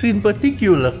E36 in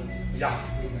particular. Yeah.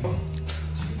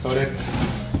 So that,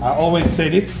 I always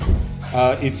said it,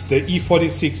 it's the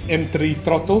E46 M3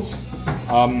 throttles.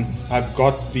 I've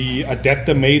got the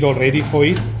adapter made already for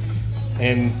it,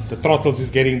 and the throttles is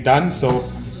getting done. So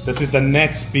this is the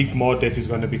next big mod that is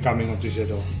going to be coming onto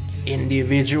Jadot.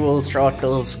 Individual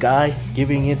throttles, guy,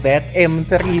 giving it that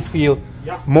M3 feel.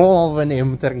 Yeah. More of an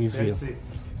M3 feel. That's it.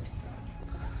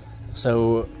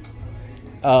 So,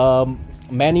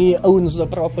 Manny owns the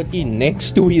property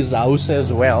next to his house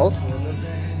as well.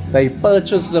 They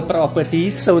purchased the property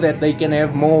so that they can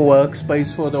have more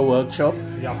workspace for the workshop.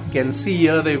 Yeah. You can see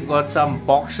here they've got some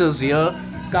boxes here,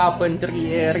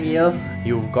 carpentry area.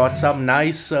 You've got some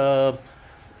nice saws.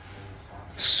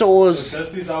 So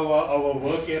this is our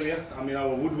work area,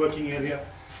 our woodworking area.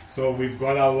 So we've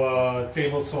got our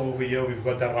table saw over here, we've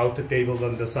got the router tables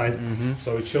on the side.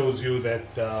 So it shows you that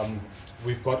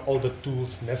we've got all the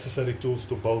tools, necessary tools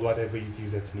to build whatever it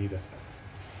is that's needed.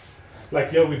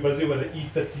 Like here we're busy with the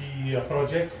E30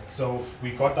 project. So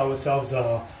we got ourselves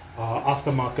a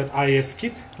aftermarket IS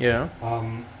kit. Yeah.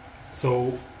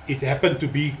 So it happened to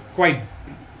be quite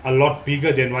a lot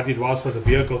bigger than what it was for the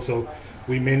vehicle. So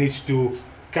we managed to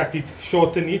cut it,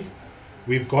 shorten it,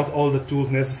 We've got all the tools,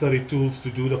 necessary tools to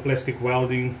do the plastic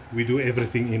welding. We do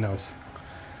everything in-house.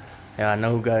 Yeah,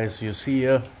 no guys, you see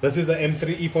here. This is a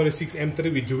M3, E46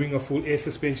 M3. We're doing a full air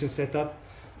suspension setup.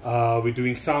 We're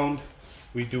doing sound.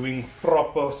 We're doing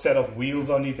proper set of wheels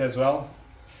on it as well.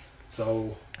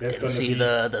 So that's You going to see be...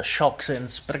 the shocks and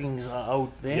springs are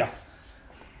out there. Yeah.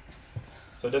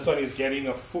 So this one is getting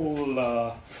a full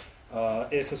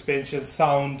air suspension,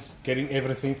 sound, getting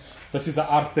everything. This is a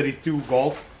R32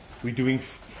 Golf. We're doing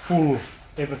full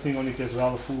everything on it as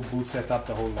well, full boot setup,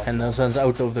 the whole lot. And this one's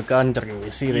out of the country.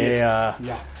 You see there.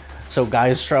 Yeah. So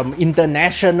guys from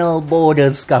international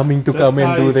borders coming to This come and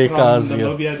guy do is their from cars here.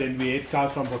 Namibia, then we had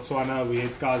cars from Botswana, we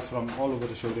had cars from all over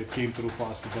the show that came through for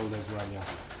us to build as well, yeah.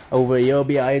 Over here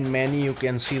behind Manny, you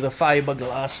can see the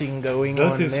fiberglassing going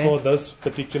on This is there. for this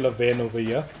particular van over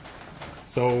here.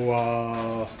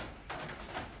 So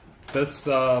this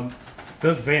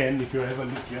van, if you have a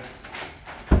look here,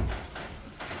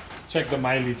 check the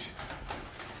mileage.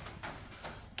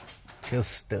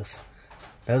 Just this.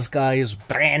 This guy is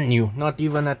brand new. Not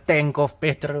even a tank of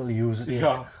petrol used yet.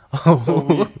 Yeah.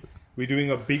 So we're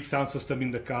doing a big sound system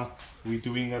in the car. We're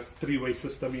doing a 3-way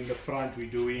system in the front. We're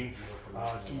doing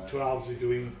 212s. We're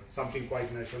doing something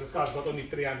quite nice. So this car's got only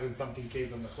 300 and something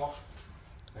Ks on the clock.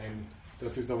 And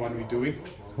this is the one we're doing.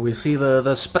 We see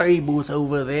the spray booth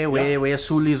over there where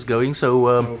Suli is going.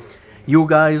 So you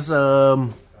guys,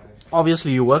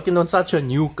 obviously you're working on such a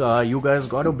new car. You guys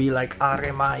got to be like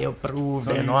RMI approved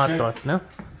So and you whatnot, no?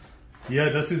 Yeah,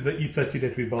 this is the E30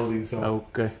 that we're building. So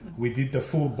Okay. we did the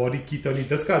full body kit on it.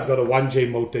 This car's got a 1J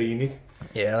motor in it.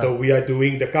 Yeah. So we are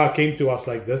doing, the car came to us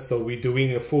like this, so we're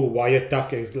doing a full wire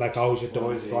tuck as like how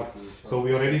Jato has got. So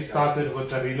we already started with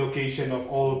the relocation of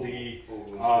all the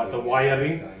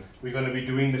wiring. We're going to be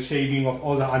doing the shaving of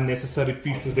all the unnecessary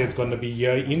pieces that's going to be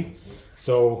here in.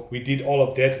 So we did all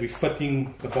of that. We're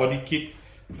fitting the body kit,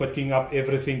 fitting up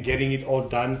everything, getting it all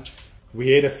done.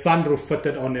 We had a sunroof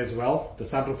fitted on as well. The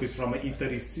sunroof is from an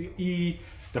E30,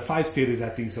 the 5 Series I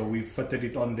think, so we fitted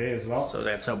it on there as well. So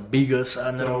that's a bigger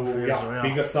sunroof So as yeah, well.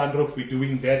 bigger sunroof, we're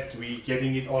doing that, we're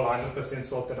getting it all 100%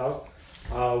 sorted out.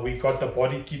 We got the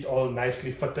body kit all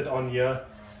nicely fitted on here.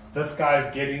 This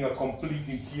guy's getting a complete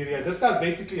interior. This guy's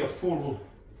basically a full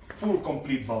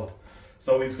complete build.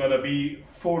 So it's gonna be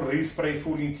full respray,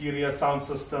 full interior, sound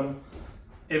system,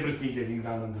 everything getting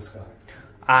done on this car.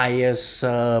 IS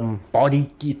body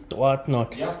kit,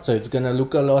 whatnot. Yeah. So it's gonna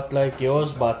look a lot like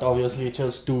yours, but obviously it's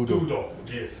just two-door.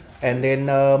 Yes. And then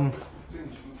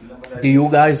do you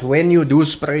guys, when you do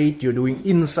spray it, you're doing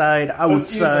inside,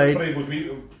 This is the outside? spray, but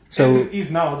So- as it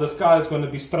is now, this car is going to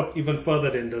be stripped even further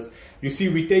than this. You see,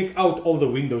 we take out all the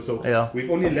windows, so Yeah. we've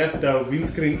only left the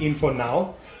windscreen in for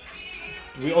now.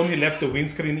 We only left the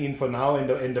windscreen in for now and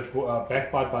the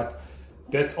back part, but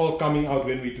that's all coming out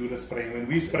when we do the spray. When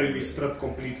we spray, we strip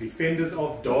completely. Fenders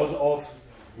off, doors off,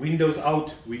 windows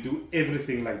out. We do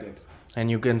everything like that. And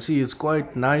you can see it's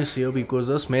quite nice here because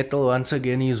this metal once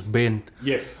again is bent.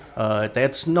 Yes.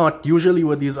 That's not usually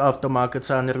with these aftermarket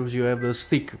sunroofs. You have this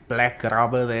thick black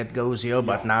rubber that goes here,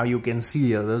 but now you can see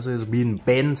here this has been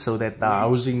bent so that the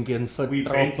housing can fit We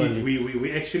bent properly. it.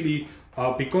 We actually,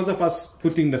 because of us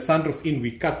putting the sunroof in,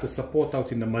 we cut the support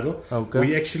out in the middle. Okay.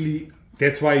 We actually,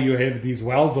 that's why you have these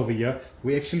welds over here.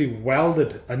 We actually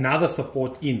welded another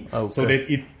support in so that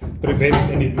it prevents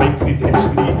and it makes it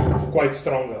actually quite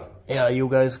stronger. Yeah, you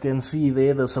guys can see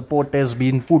there the support has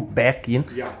been put back in.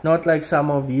 Yeah. Not like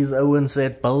some of these Owens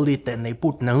that build it and they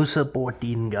put no support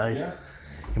in, guys. Yeah.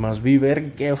 You must be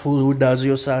very careful who does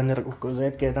your sunroof because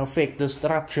that can affect the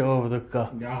structure of the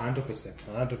car. Yeah, 100%,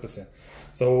 100%.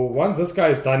 So once this guy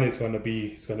is done, it's gonna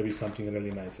be something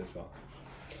really nice as well.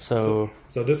 So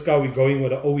this car, we're going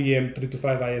with an OEM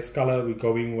 325 IS color. We're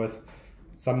going with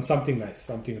something nice,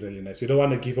 something really nice. We don't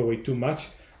want to give away too much,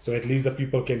 so at least the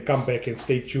people can come back and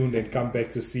stay tuned and come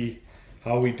back to see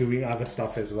how we're doing other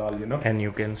stuff as well, you know. and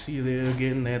you can see there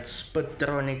again that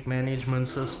Spitronic management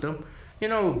system. You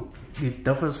know, it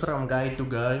differs from guy to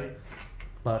guy,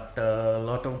 but a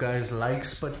lot of guys like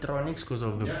Spitronics because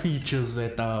of the features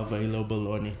that are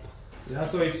available on it. Yeah,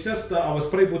 so it's just our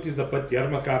spray booth is a bit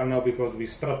yarmakar now because we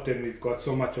stripped and we've got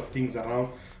so much of things around.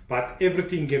 But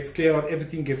everything gets cleared out,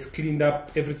 everything gets cleaned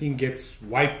up, everything gets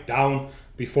wiped down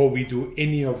before we do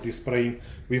any of the spraying.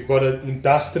 We've got an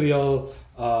industrial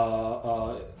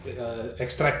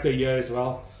extractor here as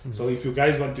well. So if you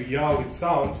guys want to hear how it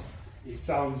sounds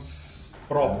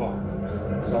proper.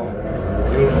 So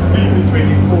you'll feel it when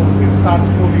it pulls. It starts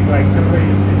pulling like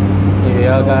crazy.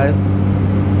 Yeah, guys.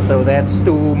 So that's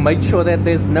to make sure that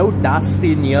there's no dust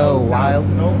in here while.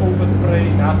 No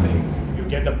overspray, nothing. You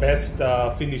get the best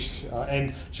finish.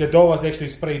 And Shadow was actually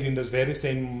sprayed in this very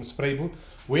same spray booth.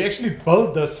 We actually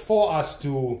built this for us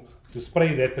to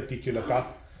spray that particular car.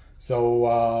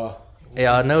 So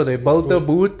yeah, no, they built the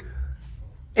boot.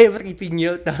 Everything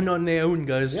here done on their own,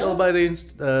 guys. Still by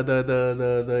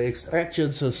the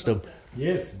extraction system.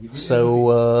 yes.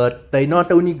 So they're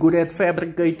not only good at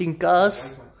fabricating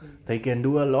cars, they can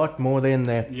do a lot more than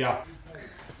that. Yeah.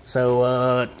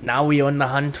 So now we're on the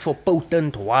hunt for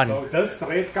Potent 1. So this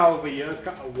red car over here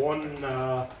won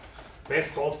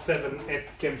Best Golf 7 at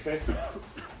Campfest.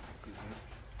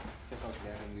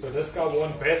 So this car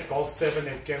won Best Golf 7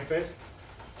 at Campfest.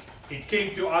 It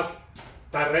came to us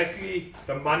directly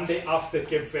the Monday after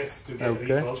Campfest to get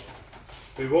rebuilt.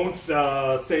 We won't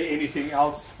say anything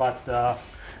else, but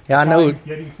yeah, no, it's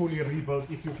getting fully rebuilt.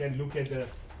 If you can look at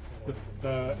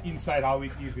the inside how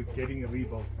it is, it's getting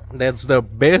rebuilt. that's the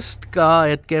best car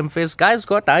at Campfest. Guys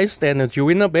got high standards. You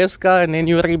win the best car and then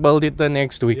you rebuild it the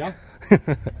next week. Yeah.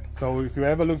 So if you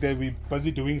ever look there, we're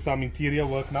busy doing some interior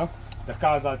work now. The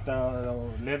cars are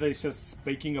leather is just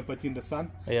baking a bit in the sun.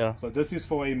 Yeah. So this is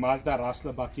for a Mazda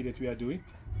Rustler bucket that we are doing.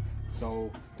 So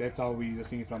that's how we are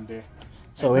seeing it from there.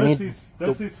 So And we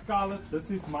this is Scarlett. This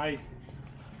is my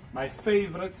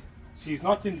favorite. She's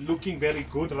not looking very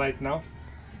good right now,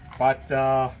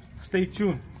 but stay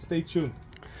tuned. Stay tuned.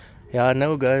 Yeah,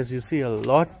 no, guys, you see a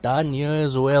lot done here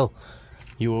as well.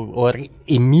 You or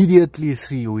immediately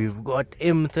see we've got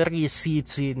M3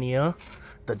 seats in here,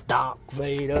 the Dark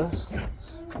Vaders.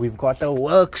 We've got a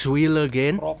works wheel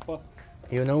again. Proper.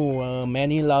 You know,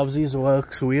 Manny loves his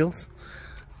works wheels.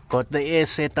 Got the air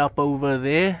setup over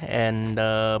there and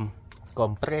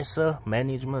compressor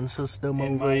management system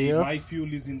And over here. my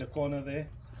fuel is in the corner there.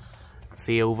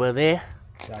 See over there?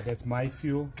 Yeah, that's my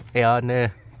fuel. Yeah, no.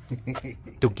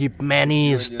 To keep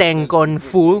Manny's tank on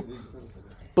full.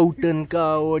 Potent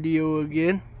car audio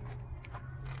again.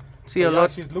 See So a yeah,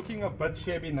 lot. she's looking a bit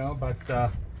shabby now,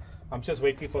 but I'm just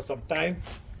waiting for some time.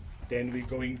 Then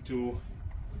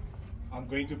I'm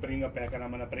going to bring her back, and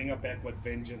I'm gonna bring her back with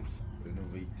vengeance.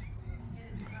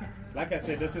 Like I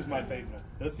said, this is my favorite.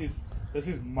 This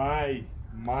is my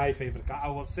favorite car. I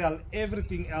will sell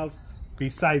everything else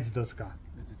besides this car.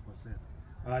 Is it for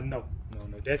sale? No,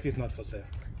 that is not for sale.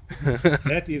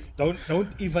 That is don't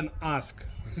even ask.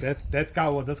 This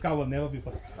car will never be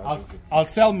for sale. I'll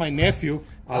sell my nephew.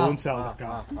 I won't sell the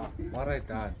car. Alright,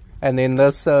 done. And then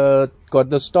this got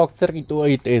the stock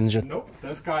 328 engine. No,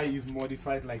 this car is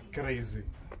modified like crazy.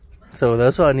 So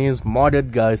this one is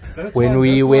modded, guys. This When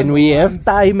one we have runs-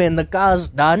 time and the car's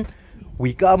done,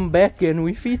 we come back and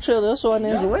we feature this one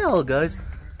as well, guys.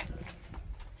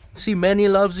 See, Manny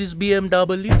loves his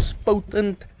BMWs.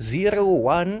 Potent 0,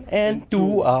 1 and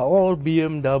 2 are all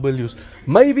BMWs.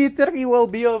 Maybe 3 will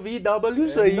be a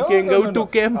VW, so he can go to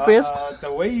Campfest.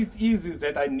 The way it is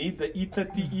that I need the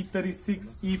E30,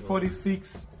 E36,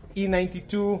 E46,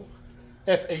 E92,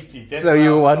 F80. That's So where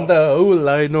you I'll want stop. the whole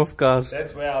line of cars.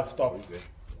 That's where I'll stop.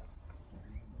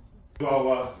 To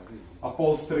our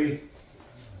upholstery,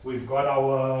 we've got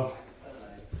our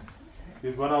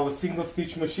single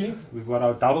stitch machine, we've got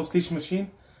our double stitch machine.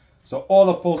 So all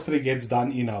upholstery gets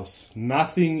done in-house.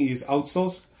 Nothing is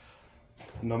outsourced,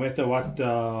 no matter what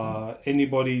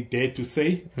anybody dare to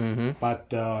say. But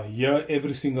here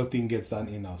every single thing gets done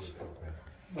in-house.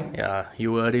 Yeah,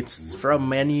 you heard it from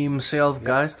Manny himself,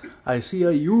 guys. I see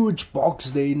a huge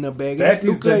box there in the back. That It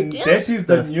is look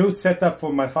the new setup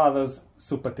for my father's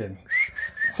Super 10.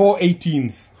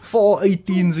 418s.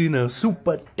 418s in a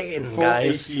Super 10,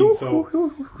 guys. 418.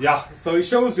 So yeah, so it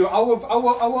shows you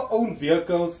our own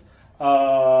vehicles.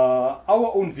 Our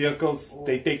own vehicles,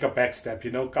 they take a back step.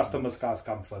 You know, customers' cars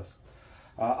come first.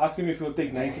 Ask him if he'll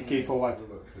take 90k for what?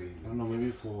 I don't know, maybe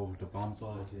for the bumper.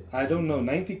 I don't know.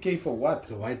 90k for what?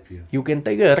 The white beer. You can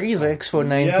take a Rezex for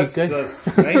 90k. Yes,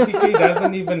 90k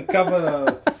doesn't even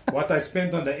cover what I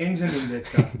spent on the engine in that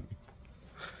car.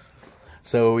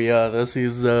 So yeah, this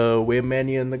is where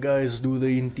Manny and the guys do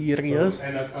the interiors.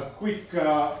 And a quick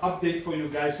update for you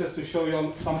guys, just to show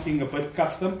you something a bit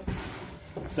custom.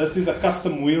 This is a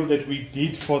custom wheel that we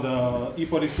did for the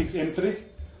E46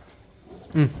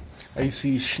 M3. I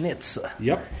see Schnitzer.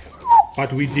 Yep.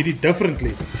 But we did it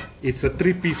differently. It's a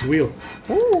 3-piece wheel.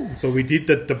 So we did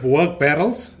the work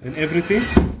barrels and everything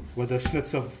with the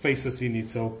Schnitzer faces in it.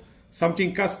 So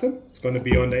something custom, it's going to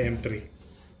be on the M3.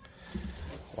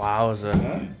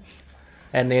 Wowza.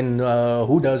 And then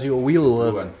who does your wheel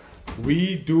work?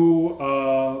 We do,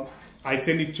 I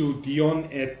send it to Dion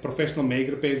at Professional Mag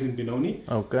Repairs in Benoni.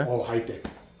 Okay. Or High Tech.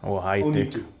 Oh, high Only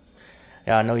tech. two.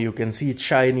 Yeah, no, you can see it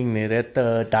shining there.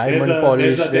 That diamond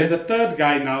polish There's there. a third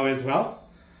guy now as well.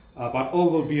 but all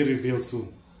will be revealed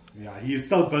soon. Yeah, he's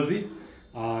still busy.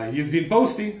 He's been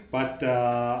posting, but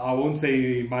I won't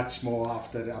say much more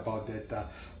after about that.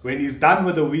 When he's done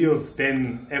with the wheels,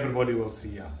 then everybody will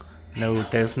see. Yeah. No,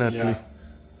 definitely. Yeah.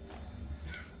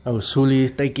 Oh, Suli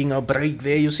taking a break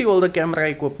there. You see all the camera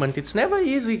equipment. It's never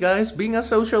easy, guys. Being a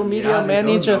social media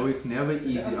manager. No, it's never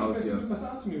easy out You here. must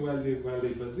ask me while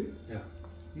they're busy. Yeah.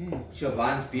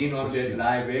 Siobhan's been on that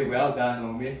live, eh? Well done,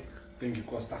 homie. Thank you,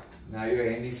 Costa. Now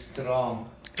your hand is strong.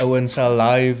 Owens are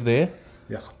live there.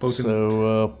 Yeah, Potent.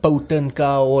 So, Potent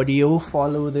Car Audio,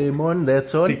 follow them on.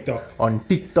 That's on TikTok. On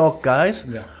TikTok, guys.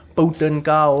 Yeah. Potent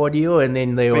Car Audio, and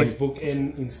then they on Facebook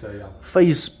and Insta, yeah.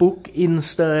 Facebook,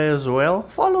 Insta as well.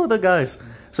 Follow the guys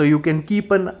so you can keep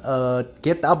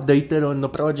get updated on the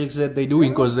projects that they're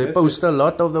doing, because they that's post a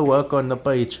lot of the work on the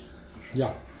page.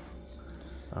 Yeah.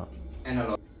 And a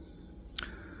lot.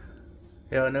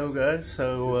 Yeah, no, guys.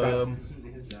 So,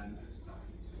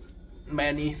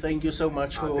 Manny, thank you so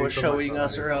much for thanks so much showing for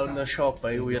us having around the shop.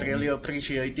 We really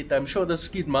appreciate it. I'm sure the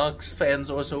Skidmarks fans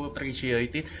also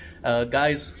appreciate it.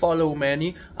 Guys, follow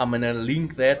Manny. I'm gonna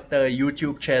link that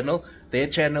YouTube channel. Their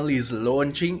channel is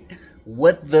launching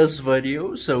with this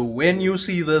video, so when you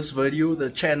see this video, the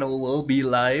channel will be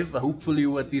live, hopefully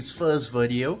with its first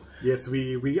video. Yes,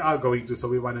 we are going to. So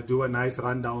we want to do a nice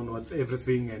rundown with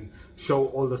everything and show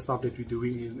all the stuff that we're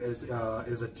doing as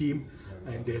a team.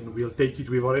 And then we'll take it.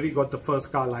 We've already got the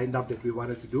first car lined up that we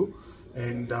wanted to do.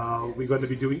 And we're going to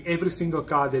be doing every single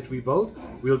car that we build.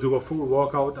 We'll do a full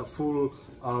walkout, a full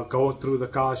go through the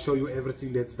car, show you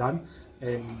everything that's done.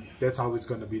 And that's how it's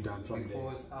going to be done from there.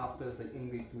 Before, after, the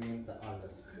in-betweens, the others.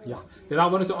 Yeah. Then I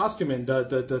wanted to ask you, man,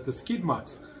 the skid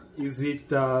marks. Is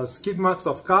it skid marks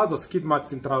of cars or skid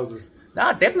marks in trousers?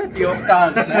 Nah, definitely of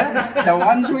cars. The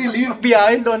ones we leave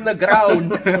behind on the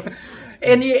ground.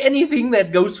 Anything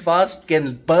that goes fast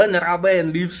can burn rubber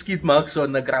and leave skid marks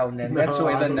on the ground, and that's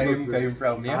where the name 100%. came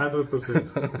from. Yeah.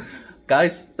 100%.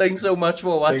 Guys, thanks so much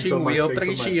for watching. so much, We thanks so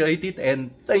appreciate it,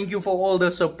 and thank you for all the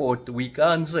support. We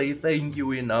can't say thank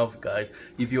you enough, guys.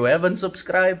 If you haven't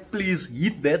subscribed, please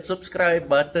hit that subscribe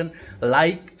button,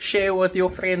 like, share with your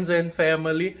friends and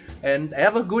family, and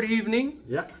have a good evening.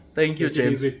 Yeah. Thank you, Take it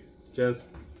gents. easy. Cheers.